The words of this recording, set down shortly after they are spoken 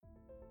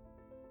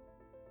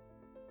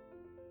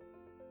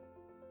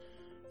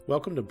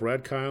Welcome to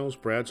Brad Kyle's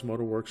Brad's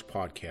Motorworks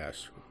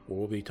podcast, where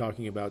we'll be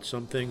talking about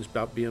some things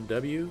about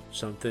BMW,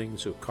 some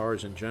things of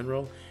cars in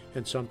general,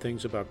 and some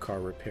things about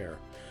car repair.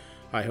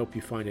 I hope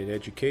you find it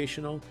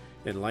educational,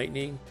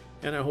 enlightening,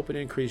 and I hope it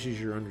increases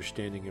your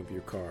understanding of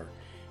your car.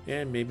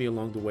 And maybe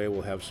along the way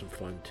we'll have some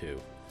fun too.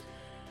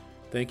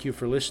 Thank you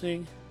for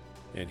listening,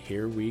 and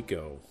here we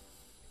go.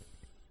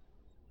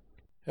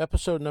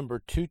 Episode number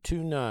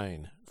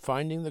 229,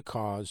 Finding the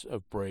Cause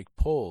of Brake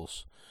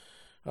Pulls.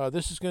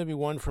 This is going to be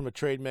one from a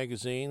trade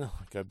magazine,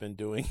 like I've been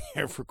doing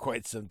here for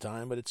quite some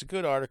time, but it's a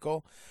good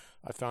article.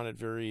 I found it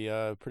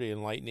pretty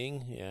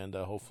enlightening, and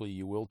hopefully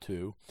you will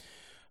too.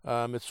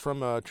 It's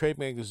from a trade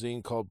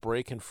magazine called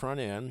Brake and Front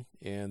End,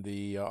 and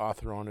the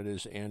author on it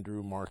is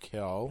Andrew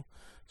Markel.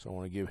 So I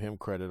want to give him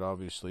credit,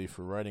 obviously,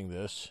 for writing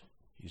this.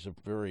 He's a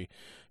very,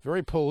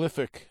 very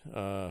prolific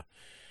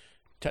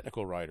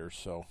technical writer.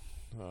 So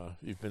if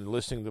you've been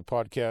listening to the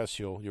podcast,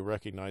 you'll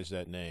recognize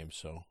that name.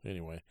 So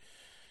anyway.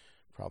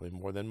 Probably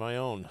more than my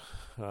own.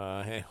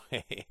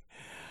 Anyway,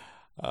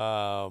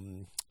 as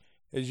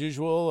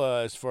usual,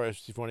 as far as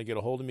if you want to get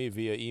a hold of me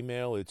via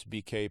email, it's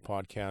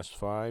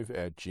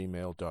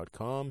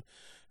bkpodcast5@gmail.com.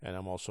 And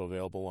I'm also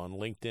available on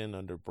LinkedIn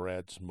under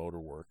Brad's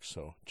Motorworks.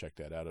 So check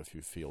that out if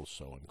you feel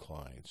so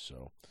inclined.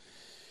 So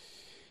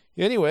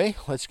anyway,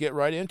 let's get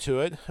right into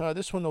it.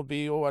 This one will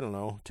be, 10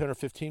 or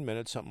 15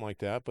 minutes, something like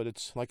that. But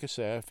it's, like I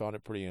say, I found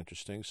it pretty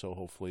interesting. So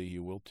hopefully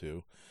you will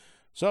too.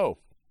 So,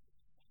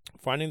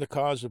 finding the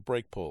cause of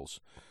brake pulls.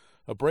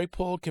 A brake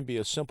pull can be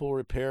a simple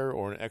repair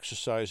or an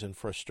exercise in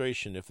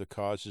frustration if the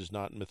cause is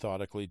not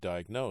methodically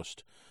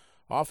diagnosed.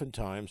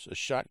 Oftentimes, a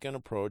shotgun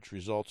approach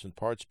results in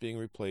parts being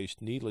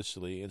replaced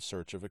needlessly in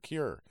search of a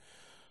cure.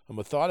 A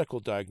methodical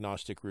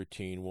diagnostic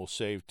routine will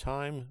save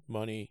time,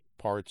 money,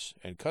 parts,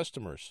 and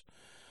customers.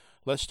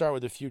 Let's start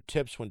with a few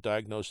tips when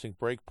diagnosing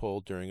brake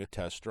pull during a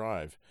test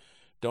drive.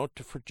 Don't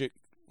forget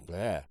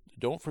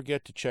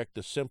to check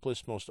the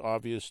simplest, most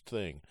obvious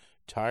thing: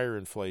 tire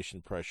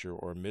inflation pressure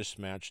or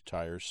mismatched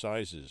tire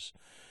sizes.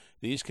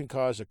 These can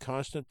cause a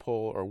constant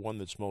pull or one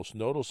that's most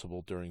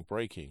noticeable during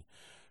braking.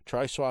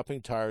 Try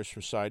swapping tires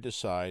from side to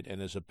side,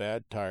 and as a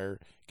bad tire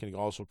can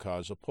also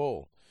cause a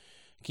pull.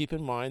 Keep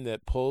in mind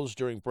that pulls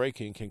during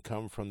braking can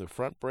come from the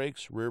front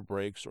brakes, rear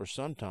brakes, or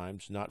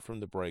sometimes not from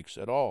the brakes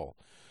at all.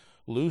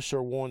 Loose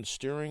or worn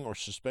steering or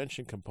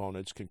suspension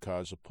components can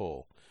cause a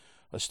pull.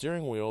 A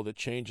steering wheel that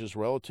changes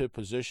relative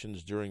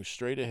positions during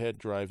straight-ahead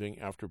driving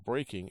after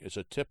braking is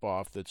a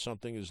tip-off that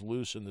something is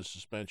loose in the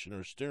suspension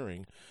or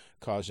steering,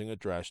 causing a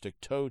drastic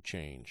toe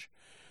change.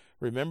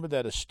 Remember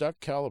that a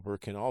stuck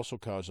caliper can also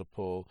cause a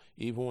pull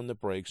even when the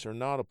brakes are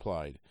not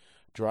applied.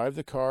 Drive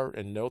the car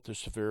and note the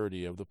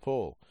severity of the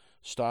pull.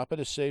 Stop at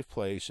a safe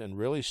place and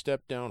really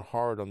step down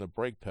hard on the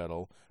brake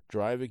pedal,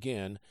 drive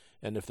again,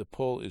 and if the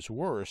pull is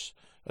worse,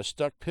 a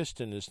stuck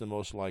piston is the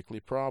most likely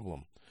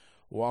problem.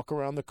 Walk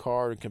around the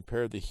car and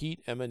compare the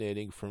heat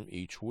emanating from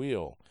each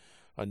wheel.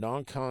 A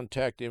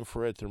non-contact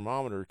infrared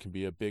thermometer can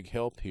be a big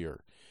help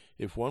here.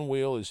 If one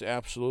wheel is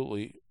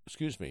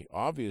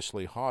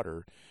obviously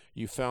hotter,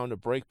 you found a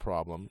brake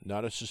problem,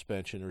 not a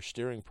suspension or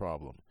steering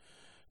problem.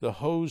 The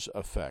hose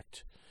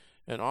effect.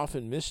 An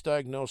often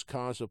misdiagnosed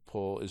cause of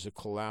pull is a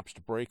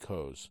collapsed brake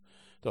hose.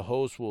 The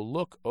hose will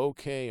look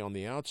okay on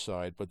the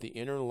outside, but the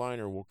inner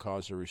liner will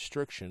cause a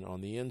restriction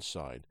on the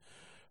inside.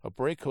 A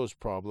brake hose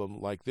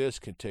problem like this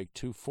can take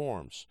two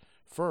forms.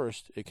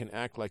 First, it can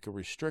act like a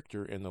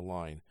restrictor in the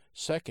line.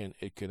 Second,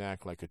 it can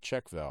act like a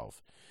check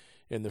valve.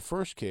 In the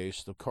first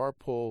case, the car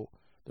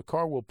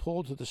will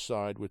pull to the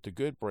side with the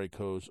good brake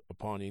hose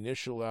upon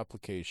initial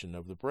application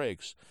of the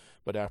brakes,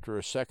 but after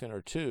a second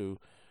or two,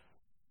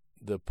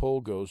 the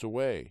pull goes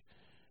away.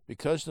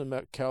 Because the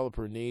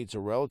caliper needs a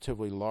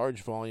relatively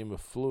large volume of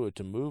fluid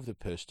to move the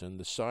piston,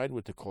 the side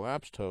with the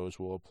collapsed hose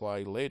will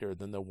apply later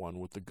than the one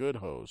with the good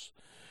hose.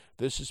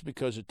 This is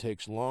because it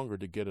takes longer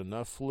to get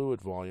enough fluid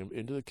volume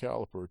into the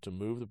caliper to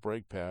move the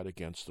brake pad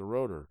against the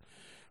rotor.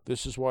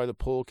 This is why the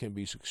pull can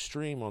be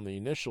extreme on the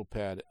initial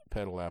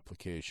pedal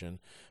application,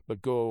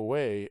 but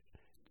goes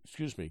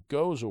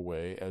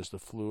away as the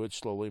fluid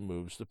slowly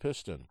moves the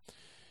piston.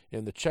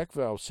 In the check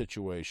valve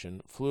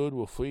situation, fluid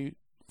will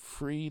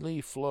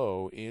freely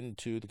flow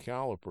into the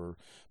caliper,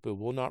 but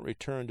will not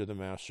return to the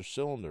master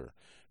cylinder.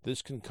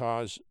 This can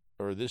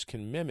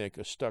mimic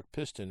a stuck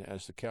piston,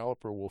 as the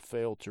caliper will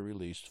fail to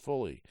release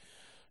fully.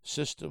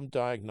 System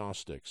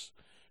diagnostics.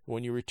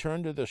 When you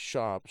return to the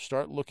shop,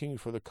 start looking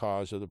for the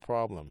cause of the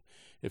problem.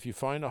 If you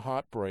find a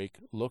hot brake,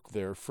 look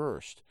there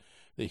first.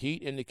 The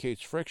heat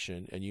indicates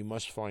friction, and you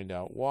must find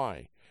out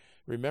why.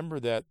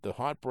 Remember that the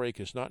hot brake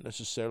is not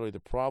necessarily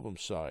the problem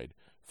side.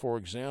 For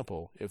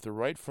example, if the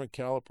right front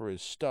caliper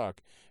is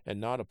stuck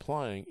and not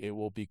applying, it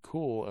will be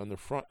cool and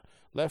the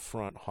left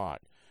front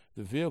hot.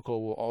 The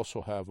vehicle will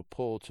also have a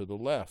pull to the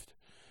left.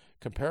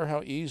 Compare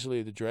how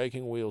easily the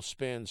dragging wheel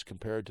spins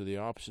compared to the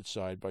opposite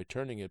side by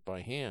turning it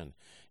by hand.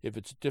 If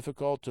it's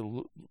difficult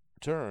to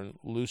turn,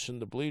 loosen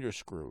the bleeder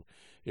screw.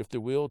 If the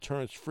wheel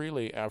turns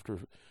freely after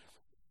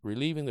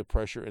relieving the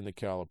pressure in the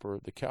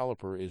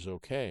caliper is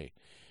okay.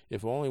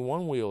 If only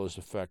one wheel is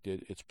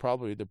affected, it's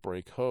probably the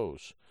brake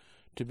hose.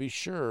 To be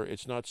sure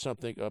it's not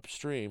something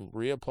upstream,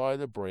 reapply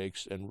the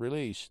brakes and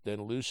release,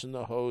 then loosen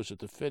the hose at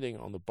the fitting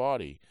on the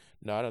body,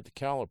 not at the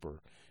caliper.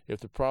 If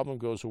the problem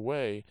goes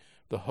away,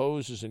 the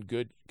hose is in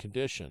good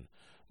condition.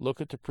 Look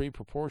at the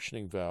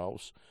pre-proportioning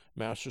valves,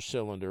 master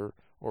cylinder,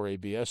 or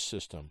ABS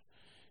system.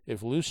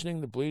 If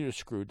loosening the bleeder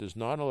screw does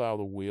not allow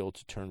the wheel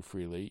to turn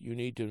freely, you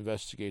need to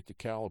investigate the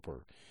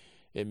caliper.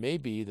 It may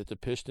be that the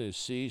piston is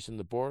seized in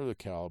the bore of the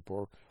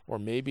caliper, or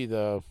maybe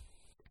the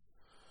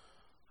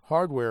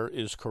hardware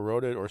is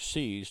corroded or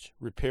seized.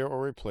 Repair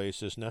or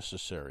replace as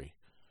necessary.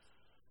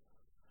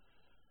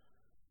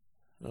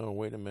 Oh,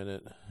 wait a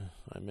minute.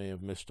 I may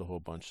have missed a whole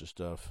bunch of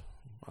stuff.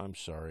 I'm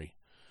sorry.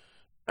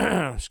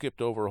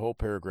 Skipped over a whole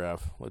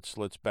paragraph. Let's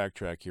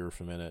backtrack here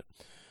for a minute.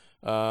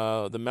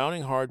 The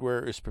mounting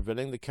hardware is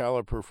preventing the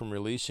caliper from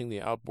releasing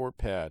the outboard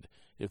pad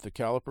if the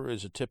caliper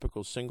is a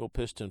typical single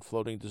piston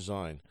floating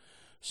design.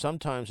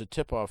 Sometimes a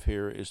tip-off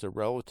here is the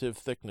relative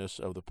thickness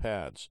of the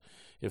pads.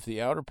 If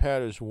the outer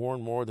pad is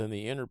worn more than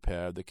the inner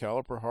pad, the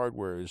caliper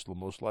hardware is the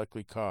most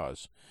likely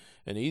cause.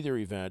 In either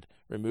event,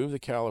 remove the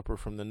caliper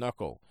from the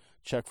knuckle.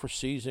 Check for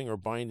seizing or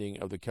binding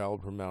of the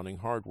caliper mounting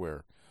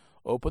hardware.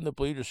 Open the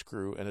bleeder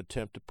screw and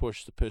attempt to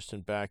push the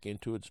piston back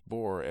into its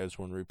bore as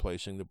when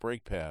replacing the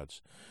brake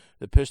pads.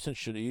 The piston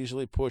should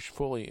easily push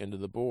fully into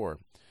the bore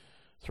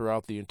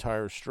throughout the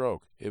entire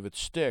stroke. If it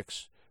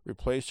sticks,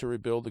 replace or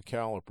rebuild the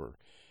caliper.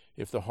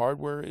 If the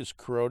hardware is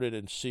corroded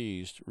and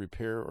seized,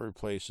 repair or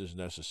replace is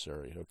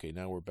necessary. Okay,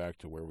 now we're back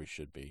to where we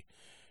should be.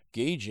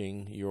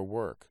 Gauging your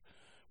work.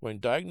 When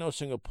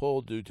diagnosing a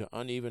pull due to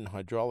uneven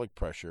hydraulic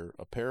pressure,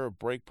 a pair of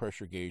brake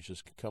pressure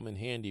gauges can come in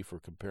handy for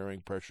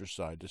comparing pressure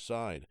side to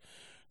side.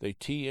 They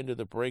tee into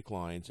the brake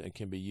lines and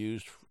can be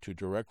used to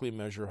directly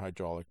measure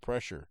hydraulic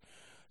pressure.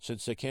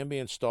 Since they can be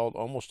installed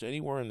almost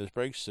anywhere in the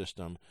brake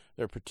system,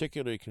 they're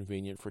particularly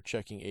convenient for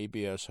checking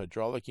ABS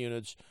hydraulic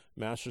units,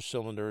 master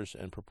cylinders,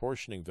 and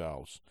proportioning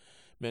valves.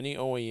 Many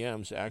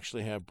OEMs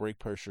actually have brake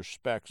pressure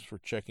specs for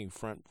checking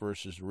front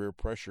versus rear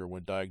pressure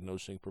when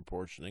diagnosing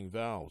proportioning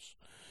valves.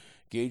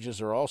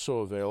 Gauges are also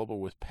available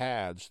with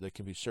pads that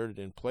can be inserted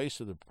in place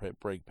of the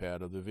brake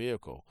pad of the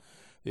vehicle.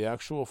 The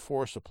actual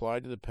force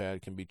applied to the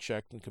pad can be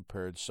checked and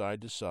compared side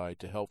to side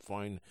to help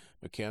find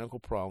mechanical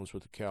problems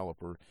with the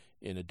caliper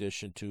in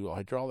addition to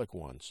hydraulic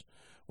ones.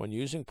 When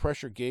using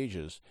pressure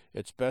gauges,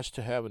 it's best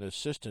to have an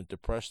assistant to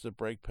press the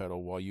brake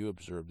pedal while you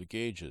observe the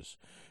gauges.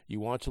 You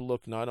want to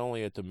look not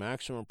only at the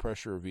maximum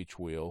pressure of each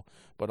wheel,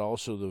 but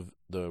also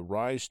the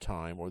rise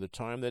time or the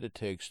time that it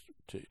takes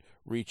to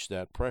reach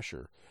that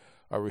pressure.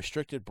 A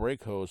restricted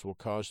brake hose will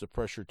cause the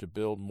pressure to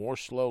build more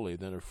slowly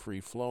than a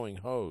free-flowing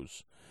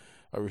hose.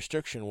 A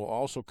restriction will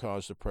also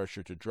cause the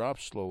pressure to drop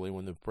slowly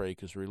when the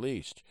brake is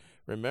released.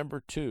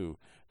 Remember, too,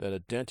 that a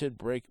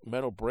dented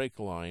metal brake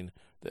line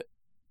that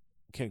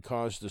can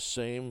cause the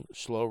same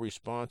slow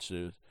response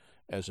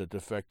as a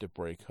defective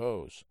brake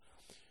hose.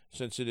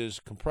 Since it is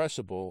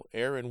compressible,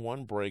 air in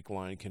one brake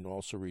line can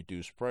also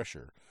reduce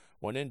pressure.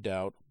 When in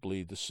doubt,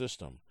 bleed the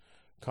system.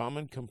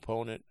 Common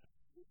component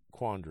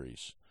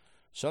quandaries.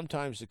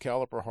 Sometimes the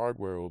caliper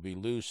hardware will be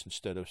loose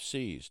instead of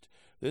seized.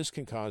 This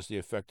can cause the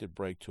affected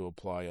brake to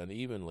apply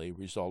unevenly,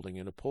 resulting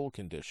in a pull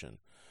condition.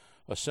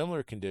 A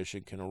similar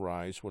condition can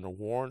arise when a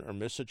worn or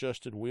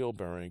misadjusted wheel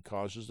bearing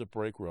causes the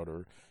brake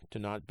rotor to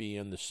not be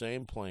in the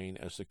same plane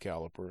as the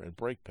caliper and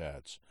brake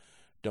pads.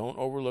 Don't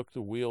overlook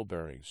the wheel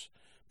bearings.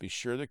 Be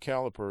sure the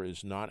caliper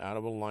is not out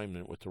of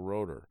alignment with the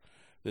rotor.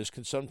 This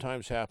can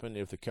sometimes happen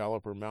if the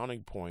caliper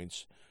mounting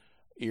points,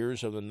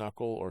 ears of the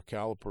knuckle, or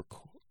caliper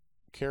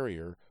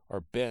carrier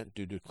are bent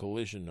due to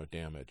collision or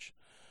damage.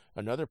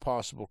 Another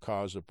possible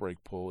cause of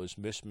brake pull is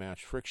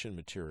mismatched friction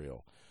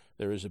material.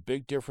 There is a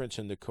big difference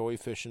in the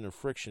coefficient of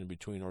friction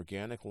between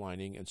organic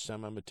lining and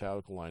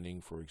semi-metallic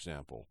lining, for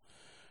example.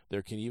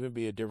 There can even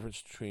be a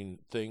difference between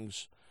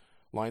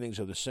linings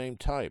of the same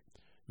type.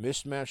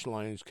 Mismatched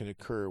linings can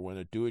occur when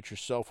a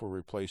do-it-yourselfer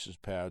replaces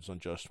pads on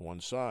just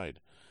one side.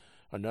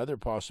 Another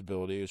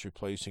possibility is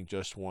replacing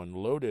just one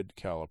loaded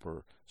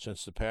caliper.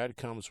 Since the pad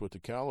comes with the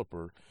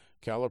caliper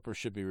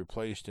should be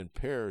replaced in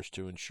pairs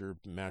to ensure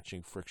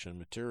matching friction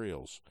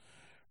materials.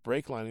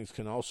 Brake linings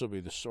can also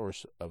be the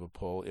source of a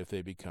pull if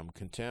they become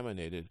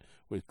contaminated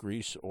with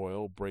grease,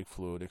 oil, brake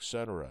fluid,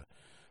 etc.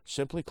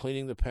 Simply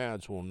cleaning the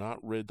pads will not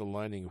rid the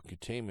lining of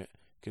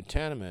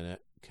contaminant,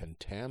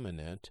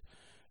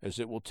 as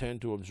it will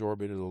tend to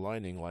absorb into the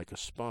lining like a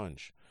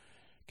sponge.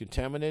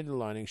 Contaminated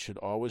linings should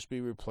always be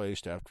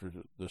replaced after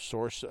the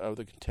source of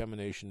the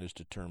contamination is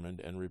determined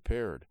and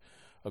repaired.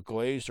 A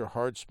glazed or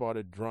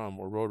hard-spotted drum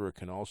or rotor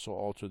can also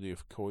alter the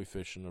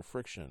coefficient of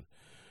friction.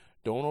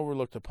 Don't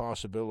overlook the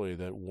possibility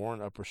that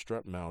worn upper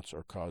strut mounts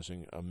are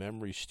causing a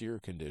memory steer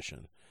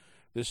condition.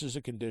 This is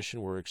a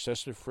condition where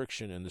excessive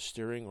friction in the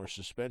steering or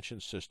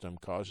suspension system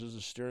causes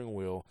the steering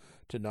wheel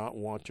to not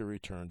want to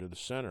return to the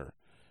center.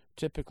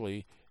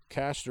 Typically,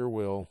 caster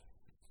will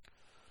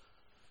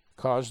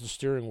cause the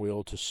steering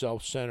wheel to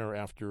self-center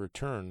after a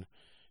turn,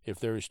 If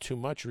there is too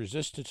much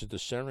resistance to the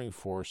centering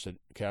force that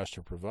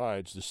caster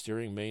provides, the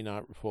steering may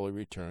not fully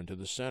return to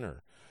the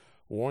center.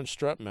 Worn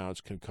strut mounts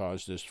can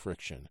cause this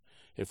friction.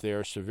 If they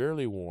are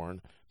severely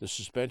worn, the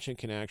suspension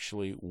can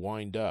actually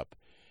wind up.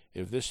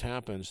 If this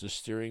happens, the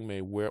steering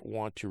may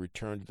want to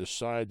return to the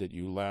side that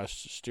you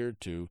last steered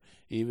to,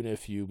 even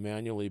if you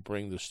manually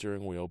bring the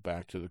steering wheel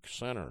back to the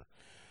center.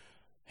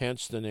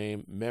 Hence the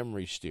name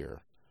memory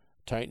steer.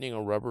 Tightening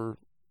a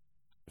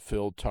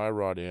rubber-filled tie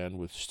rod end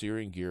with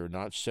steering gear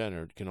not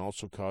centered can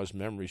also cause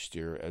memory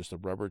steer, as the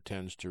rubber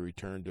tends to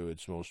return to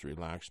its most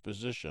relaxed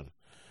position.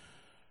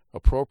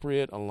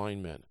 Appropriate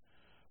alignment.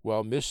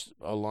 While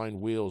misaligned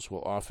wheels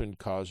will often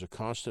cause a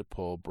constant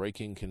pull,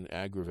 braking can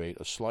aggravate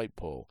a slight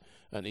pull.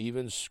 An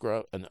uneven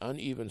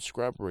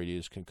scrub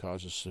radius can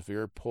cause a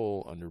severe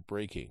pull under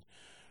braking.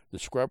 The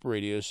scrub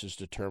radius is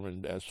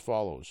determined as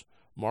follows.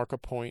 Mark a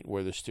point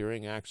where the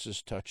steering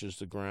axis touches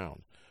the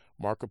ground.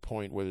 Mark a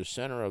point where the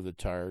center of the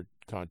tire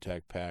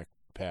contact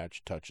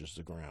patch touches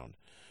the ground.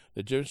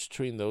 The difference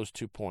between those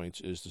 2 points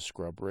is the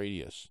scrub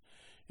radius.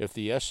 If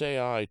the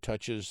SAI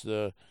touches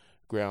the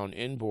ground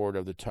inboard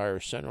of the tire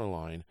center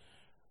line,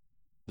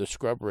 the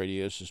scrub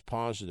radius is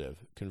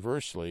positive.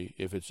 Conversely,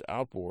 if it's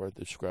outboard,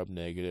 the scrub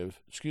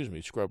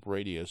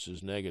radius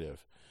is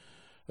negative.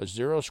 A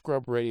zero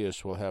scrub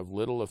radius will have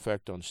little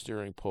effect on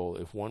steering pull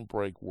if one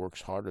brake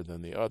works harder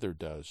than the other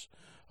does.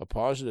 A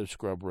positive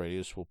scrub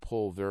radius will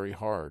pull very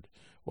hard,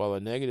 while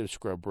a negative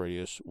scrub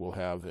radius will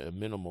have a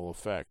minimal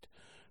effect.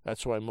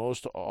 That's why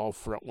most all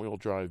front-wheel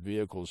drive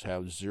vehicles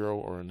have zero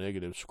or a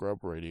negative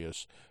scrub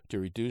radius to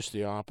reduce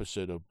the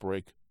opposite of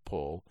brake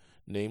pull,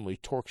 namely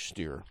torque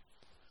steer.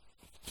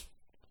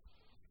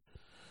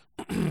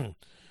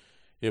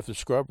 If the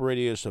scrub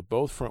radius of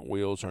both front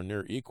wheels are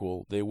near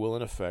equal, they will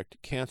in effect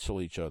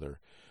cancel each other.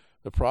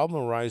 The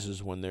problem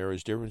arises when there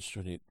is difference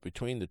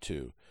between the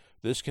two.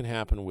 This can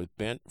happen with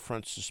bent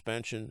front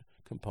suspension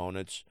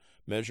components,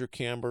 measure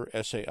camber,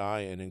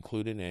 SAI, and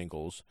included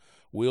angles,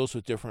 wheels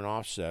with different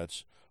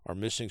offsets, or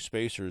missing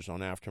spacers on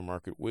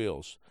aftermarket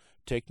wheels.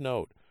 Take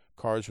note,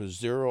 cars with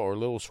zero or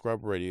little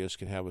scrub radius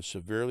can have a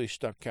severely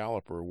stuck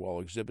caliper while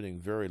exhibiting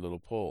very little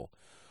pull.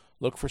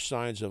 Look for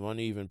signs of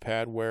uneven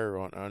pad wear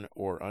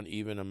or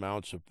uneven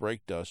amounts of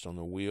brake dust on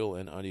the wheel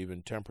and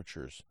uneven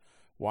temperatures.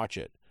 Watch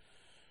it.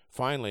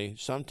 Finally,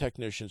 some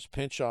technicians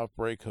pinch off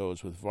brake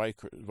hose with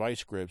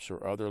vice grips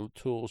or other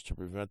tools to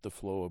prevent the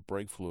flow of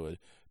brake fluid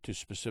to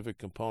specific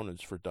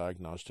components for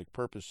diagnostic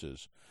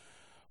purposes.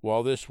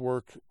 While this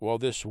works,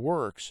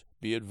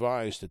 be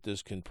advised that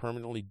this can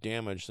permanently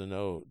damage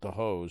the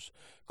hose,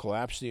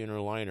 collapse the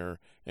inner liner,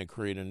 and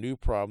create a new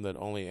problem that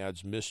only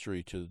adds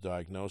mystery to the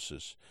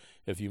diagnosis.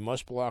 If you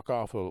must block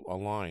off a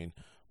line,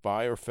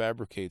 buy or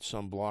fabricate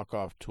some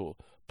block-off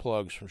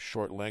plugs from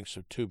short lengths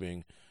of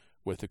tubing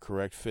with the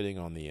correct fitting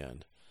on the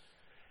end.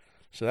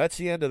 So that's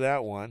the end of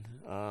that one.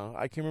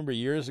 I can remember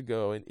years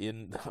ago,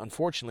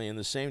 unfortunately, in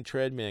the same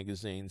tread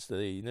magazines,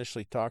 they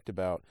initially talked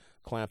about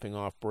clamping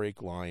off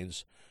brake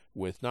lines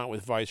not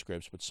with vice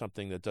grips, but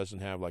something that doesn't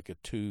have like a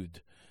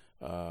toothed,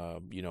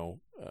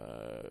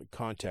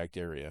 contact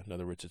area. In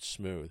other words, it's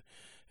smooth.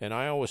 And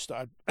I always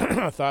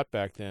thought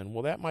back then,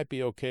 well, that might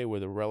be okay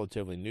with a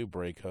relatively new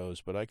brake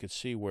hose, but I could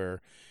see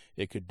where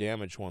it could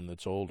damage one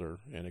that's older.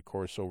 And of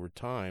course, over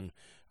time,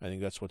 I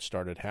think that's what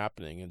started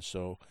happening. And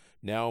so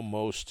now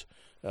most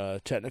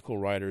technical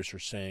writers are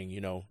saying,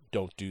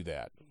 don't do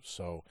that.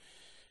 So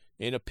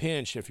in a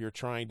pinch, if you're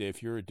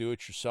a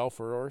do-it-yourselfer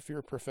or if you're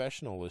a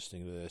professional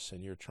listening to this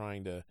and you're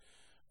trying to,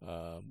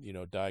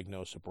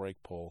 diagnose a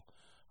brake pull,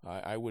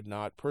 I would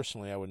not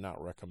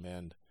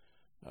recommend,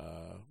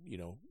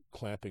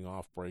 clamping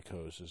off brake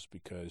hoses,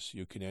 because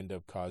you can end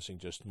up causing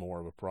just more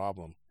of a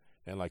problem.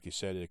 And like you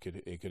said, it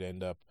could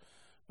end up,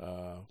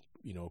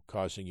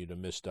 causing you to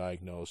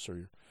misdiagnose,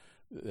 or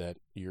that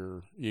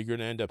you're going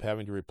to end up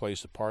having to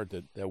replace a part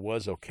that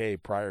was okay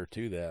prior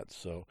to that.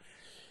 So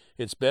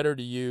it's better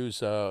to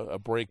use a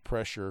brake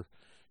pressure,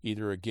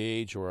 either a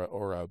gauge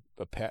or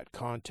a pad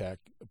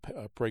contact,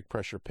 a brake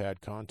pressure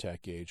pad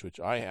contact gauge, which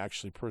I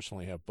actually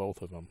personally have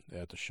both of them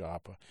at the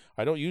shop.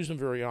 I don't use them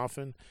very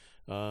often,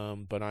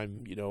 but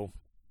I'm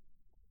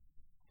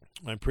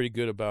pretty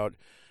good about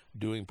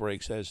doing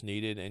brakes as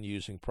needed and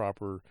using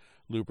proper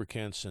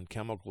lubricants and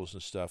chemicals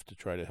and stuff to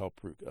try to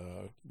help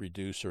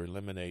reduce or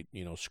eliminate,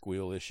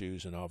 squeal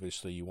issues. And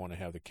obviously you want to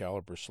have the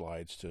caliper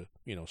slides to,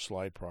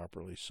 slide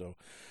properly. So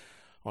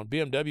on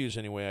BMWs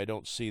anyway, I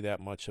don't see that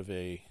much of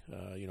a,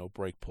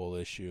 brake pull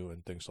issue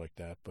and things like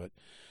that. But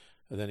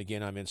then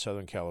again, I'm in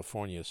Southern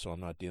California, so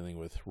I'm not dealing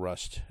with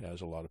rust as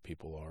a lot of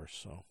people are.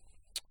 So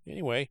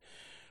anyway,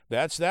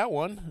 that's that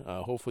one.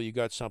 Hopefully you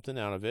got something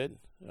out of it.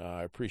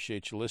 I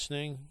appreciate you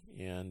listening.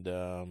 And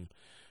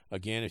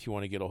again, if you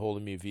want to get a hold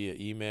of me via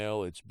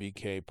email, it's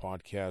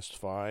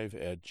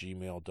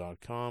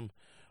bkpodcast5@gmail.com.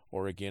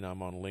 Or again,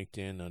 I'm on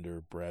LinkedIn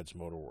under Brad's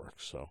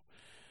Motorworks. So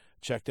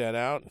check that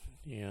out.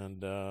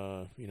 And,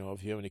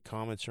 if you have any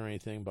comments or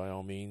anything, by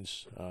all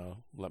means,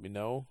 let me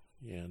know.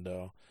 And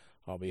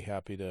I'll be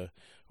happy to,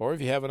 or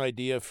if you have an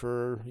idea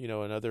for,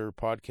 another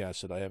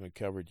podcast that I haven't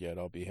covered yet,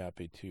 I'll be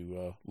happy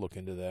to look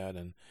into that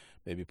and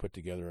maybe put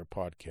together a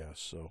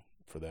podcast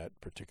for that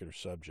particular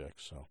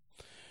subject. So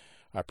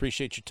I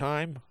appreciate your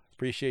time.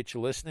 Appreciate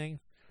you listening.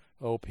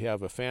 I hope you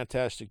have a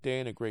fantastic day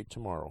and a great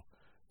tomorrow.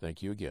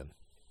 Thank you again.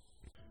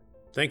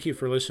 Thank you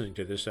for listening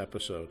to this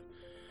episode.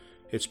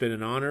 It's been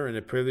an honor and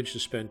a privilege to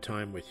spend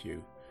time with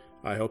you.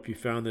 I hope you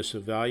found this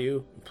of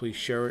value. Please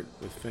share it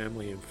with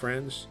family and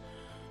friends.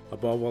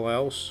 Above all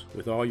else,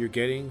 with all you're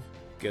getting,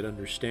 get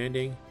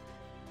understanding.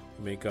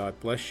 May God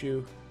bless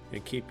you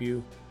and keep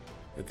you,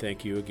 and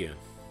thank you again.